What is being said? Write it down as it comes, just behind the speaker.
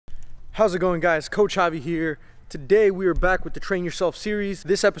How's it going, guys? Coach Javi here. Today we are back with the Train Yourself series.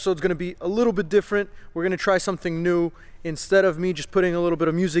 This episode is going to be a little bit different. We're going to try something new. Instead of me just putting a little bit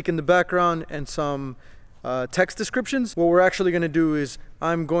of music in the background and some text descriptions, what we're actually going to do is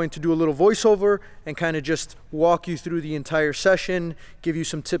I'm going to do a little voiceover and kind of just walk you through the entire session, give you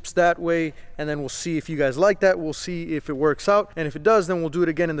some tips that way, and then we'll see if you guys like that. We'll see if it works out, and if it does, then we'll do it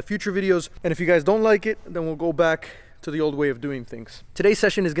again in the future videos. And if you guys don't like it, then we'll go back to the old way of doing things. Today's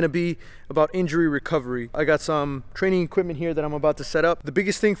session is going to be about injury recovery. I got some training equipment here that I'm about to set up. The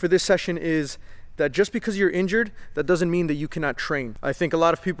biggest thing for this session is that just because you're injured, that doesn't mean that you cannot train. I think a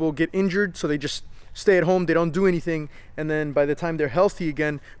lot of people get injured, so they just stay at home, they don't do anything, and then by the time they're healthy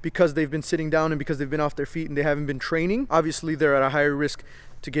again, because they've been sitting down and because they've been off their feet and they haven't been training, obviously they're at a higher risk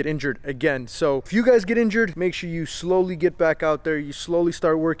to get injured again. So if you guys get injured, make sure you slowly get back out there, you slowly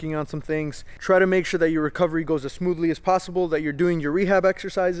start working on some things. Try to make sure that your recovery goes as smoothly as possible, that you're doing your rehab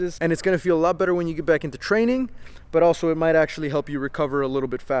exercises, and it's going to feel a lot better when you get back into training, but also it might actually help you recover a little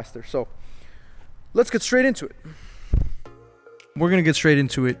bit faster. So let's get straight into it. We're going to get straight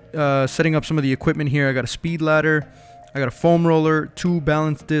into it. Setting up some of the equipment here. I got a speed ladder, I got a foam roller, 2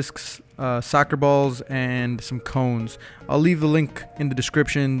 balance discs, soccer balls, and some cones. I'll leave the link in the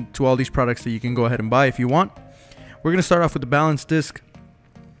description to all these products that you can go ahead and buy if you want. We're going to start off with the balance disc.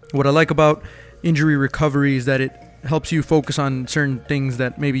 What I like about injury recovery is that it helps you focus on certain things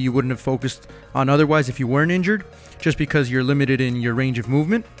that maybe you wouldn't have focused on otherwise if you weren't injured, just because you're limited in your range of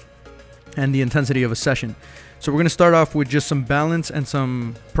movement and the intensity of a session. So we're going to start off with just some balance and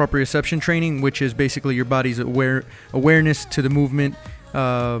some proprioception training, which is basically your body's awareness to the movement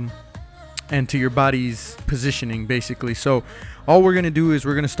and to your body's positioning, basically. So all we're going to do is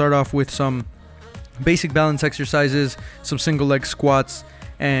we're going to start off with some basic balance exercises, some single leg squats,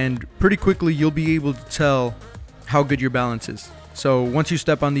 and pretty quickly you'll be able to tell how good your balance is. So once you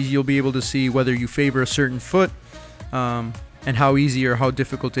step on these, you'll be able to see whether you favor a certain foot and how easy or how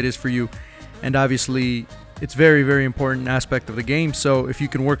difficult it is for you. And obviously it's very, very important aspect of the game. So if you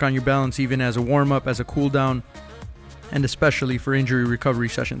can work on your balance even as a warm-up, as a cool-down, and especially for injury recovery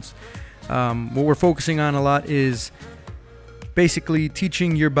sessions. What we're focusing on a lot is basically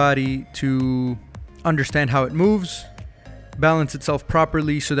teaching your body to understand how it moves, balance itself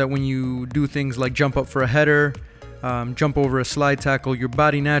properly, so that when you do things like jump up for a header, jump over a slide tackle, your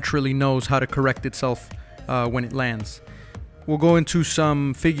body naturally knows how to correct itself when it lands. We'll go into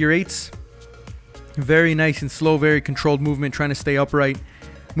some figure eights. Very nice and slow, very controlled movement, trying to stay upright,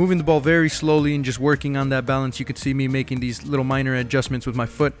 moving the ball very slowly and just working on that balance. You can see me making these little minor adjustments with my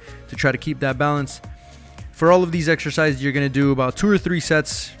foot to try to keep that balance. For all of these exercises, you're going to do about 2 or 3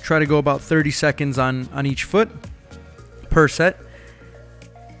 sets. Try to go about 30 seconds on each foot per set.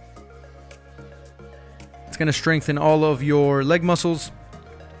 It's going to strengthen all of your leg muscles,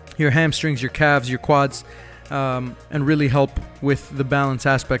 your hamstrings, your calves, your quads, and really help with the balance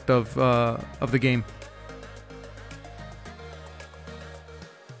aspect of the game.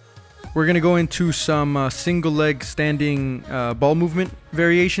 We're going to go into some single leg standing ball movement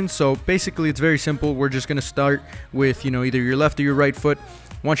variations. So basically it's very simple. We're just going to start with, either your left or your right foot.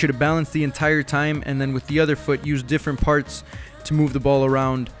 I want you to balance the entire time, and then with the other foot use different parts to move the ball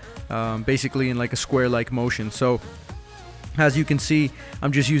around, basically in like a square-like motion. So as you can see,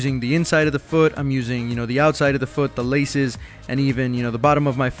 I'm just using the inside of the foot, I'm using, the outside of the foot, the laces, and even, the bottom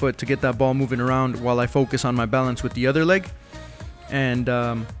of my foot to get that ball moving around while I focus on my balance with the other leg.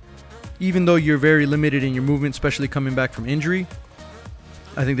 And even though you're very limited in your movement, especially coming back from injury,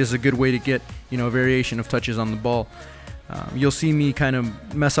 I think this is a good way to get, a variation of touches on the ball. You'll see me kind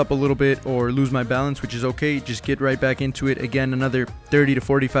of mess up a little bit or lose my balance, which is okay. Just get right back into it. Again, another 30 to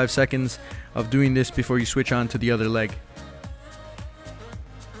 45 seconds of doing this before you switch on to the other leg.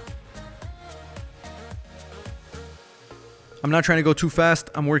 I'm not trying to go too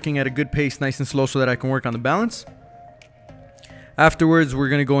fast. I'm working at a good pace, nice and slow, so that I can work on the balance. Afterwards, we're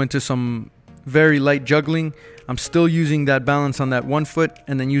going to go into some very light juggling. I'm still using that balance on that one foot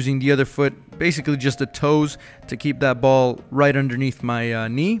and then using the other foot, basically just the toes, to keep that ball right underneath my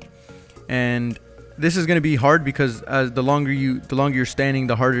knee. And this is going to be hard because the longer you're standing,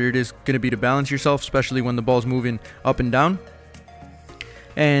 the harder it is going to be to balance yourself, especially when the ball's moving up and down.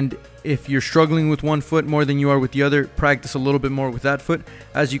 And if you're struggling with one foot more than you are with the other, practice a little bit more with that foot.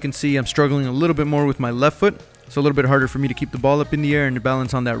 As you can see, I'm struggling a little bit more with my left foot. It's a little bit harder for me to keep the ball up in the air and to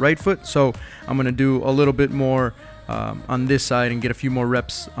balance on that right foot. So I'm going to do a little bit more on this side and get a few more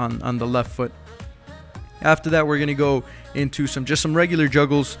reps on the left foot. After that, we're going to go into just some regular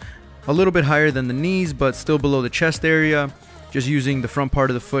juggles, a little bit higher than the knees, but still below the chest area. Just using the front part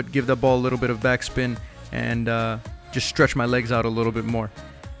of the foot, give that ball a little bit of backspin, and just stretch my legs out a little bit more.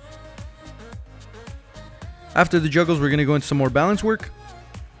 After the juggles, we're going to go into some more balance work.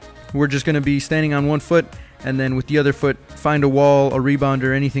 We're just going to be standing on one foot, and then with the other foot, find a wall, a rebound,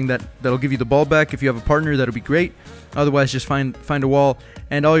 or anything that'll give you the ball back. If you have a partner, that'll be great. Otherwise, just find a wall,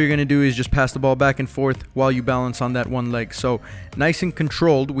 and all you're going to do is just pass the ball back and forth while you balance on that one leg. So nice and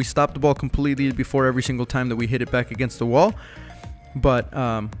controlled. We stop the ball completely before every single time that we hit it back against the wall, but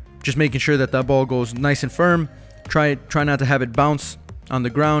just making sure that that ball goes nice and firm. Try not to have it bounce on the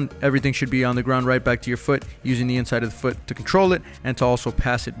ground. Everything should be on the ground right back to your foot, using the inside of the foot to control it and to also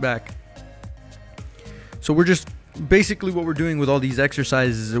pass it back. So we're just basically, what we're doing with all these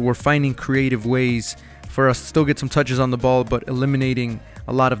exercises is we're finding creative ways for us to still get some touches on the ball, but eliminating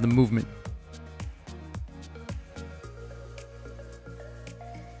a lot of the movement.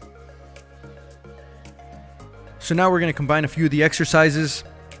 So now we're going to combine a few of the exercises.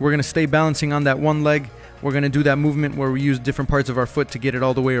 We're going to stay balancing on that one leg. We're going to do that movement where we use different parts of our foot to get it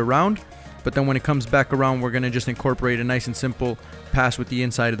all the way around. But then when it comes back around, we're going to just incorporate a nice and simple pass with the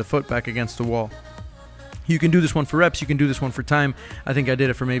inside of the foot back against the wall. You can do this one for reps. You can do this one for time. I think I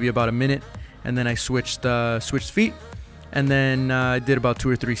did it for maybe about a minute, and then I switched feet, and then I did about 2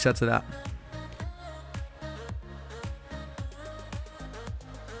 or 3 sets of that.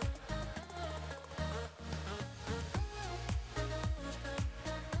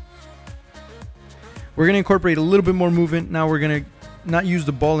 We're going to incorporate a little bit more movement. Now we're going to not use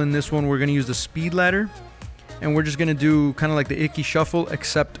the ball in this one. We're going to use the speed ladder. And we're just going to do kind of like the Icky shuffle,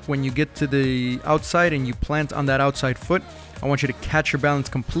 except when you get to the outside and you plant on that outside foot, I want you to catch your balance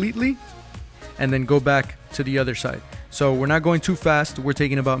completely and then go back to the other side. So we're not going too fast. We're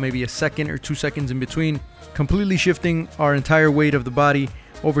taking about maybe a second or 2 seconds in between, completely shifting our entire weight of the body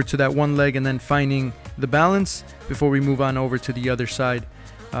over to that one leg and then finding the balance before we move on over to the other side.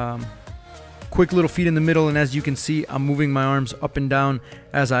 Quick little feet in the middle, and as you can see, I'm moving my arms up and down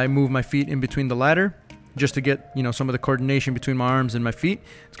as I move my feet in between the ladder, just to get, you know, some of the coordination between my arms and my feet.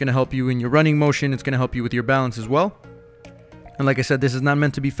 It's going to help you in your running motion. It's going to help you with your balance as well. And like I said, this is not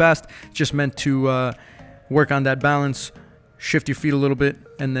meant to be fast. It's just meant to work on that balance, shift your feet a little bit,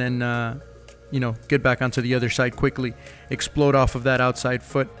 and then you know, get back onto the other side quickly, explode off of that outside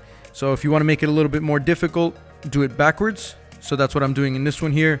foot. So if you want to make it a little bit more difficult, do it backwards. So that's what I'm doing in this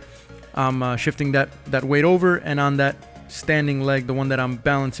one here. I'm shifting that weight over, and on that standing leg, the one that I'm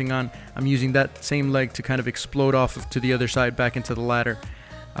balancing on, I'm using that same leg to kind of explode off to the other side back into the ladder.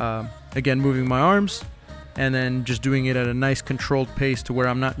 Again, moving my arms and then just doing it at a nice controlled pace to where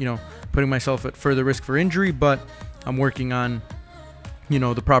I'm not, you know, putting myself at further risk for injury, but I'm working on, you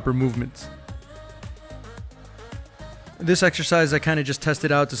know, the proper movements. This exercise I kind of just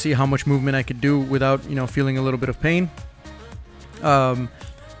tested out to see how much movement I could do without, you know, feeling a little bit of pain.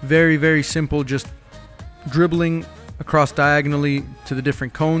 Very, very simple, just dribbling across diagonally to the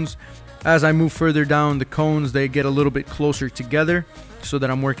different cones. As I move further down the cones, they get a little bit closer together so that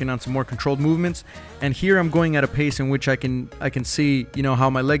I'm working on some more controlled movements. And here I'm going at a pace in which I can see, you know,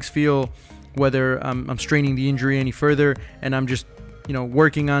 how my legs feel, whether I'm straining the injury any further, and I'm just, you know,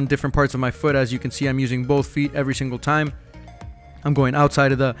 working on different parts of my foot. As you can see, I'm using both feet every single time. I'm going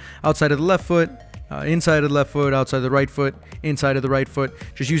outside of the left foot, inside of the left foot, outside of the right foot, inside of the right foot,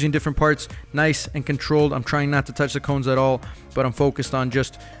 just using different parts, nice and controlled. I'm trying not to touch the cones at all, but I'm focused on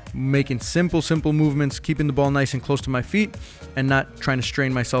just making simple movements, keeping the ball nice and close to my feet, and not trying to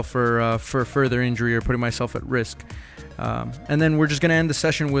strain myself for further injury or putting myself at risk. And then we're just going to end the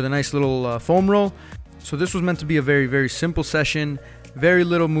session with a nice little foam roll. So this was meant to be a very, very simple session, very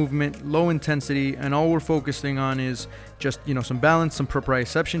little movement, low intensity, and all we're focusing on is just, you know, some balance, some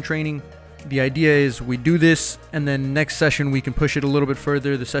proprioception training. The idea is we do this, and then next session we can push it a little bit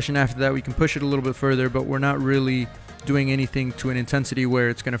further. The session after that we can push it a little bit further, but we're not really doing anything to an intensity where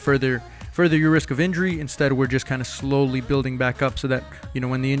it's going to further your risk of injury. Instead, we're just kind of slowly building back up so that, you know,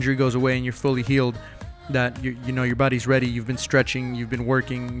 when the injury goes away and you're fully healed, that you know your body's ready, you've been stretching, you've been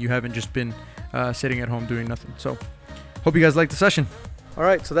working, you haven't just been sitting at home doing nothing. So hope you guys liked the session. All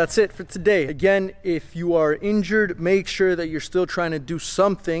right, so that's it for today. Again, if you are injured, make sure that you're still trying to do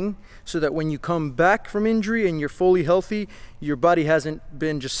something so that when you come back from injury and you're fully healthy, your body hasn't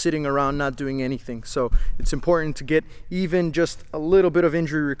been just sitting around not doing anything. So it's important to get even just a little bit of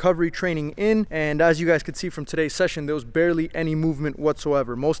injury recovery training in. And as you guys could see from today's session, there was barely any movement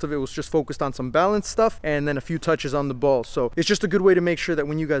whatsoever. Most of it was just focused on some balance stuff and then a few touches on the ball. So it's just a good way to make sure that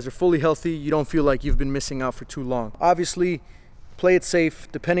when you guys are fully healthy, you don't feel like you've been missing out for too long. Obviously, play it safe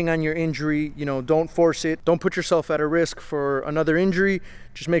depending on your injury. You know, don't force it. Don't put yourself at a risk for another injury.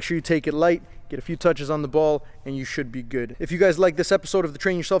 Just make sure you take it light. get a few touches on the ball, and you should be good. If you guys like this episode of the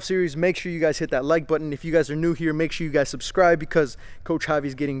Train Yourself series, make sure you guys hit that like button. If you guys are new here, make sure you guys subscribe, because Coach Javi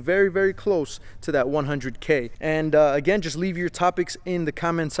is getting very, very close to that 100K. And again, just leave your topics in the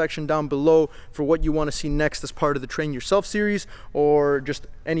comment section down below for what you want to see next as part of the Train Yourself series, or just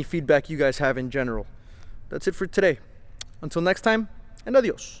any feedback you guys have in general. That's it for today. Until next time, and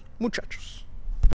adios, muchachos.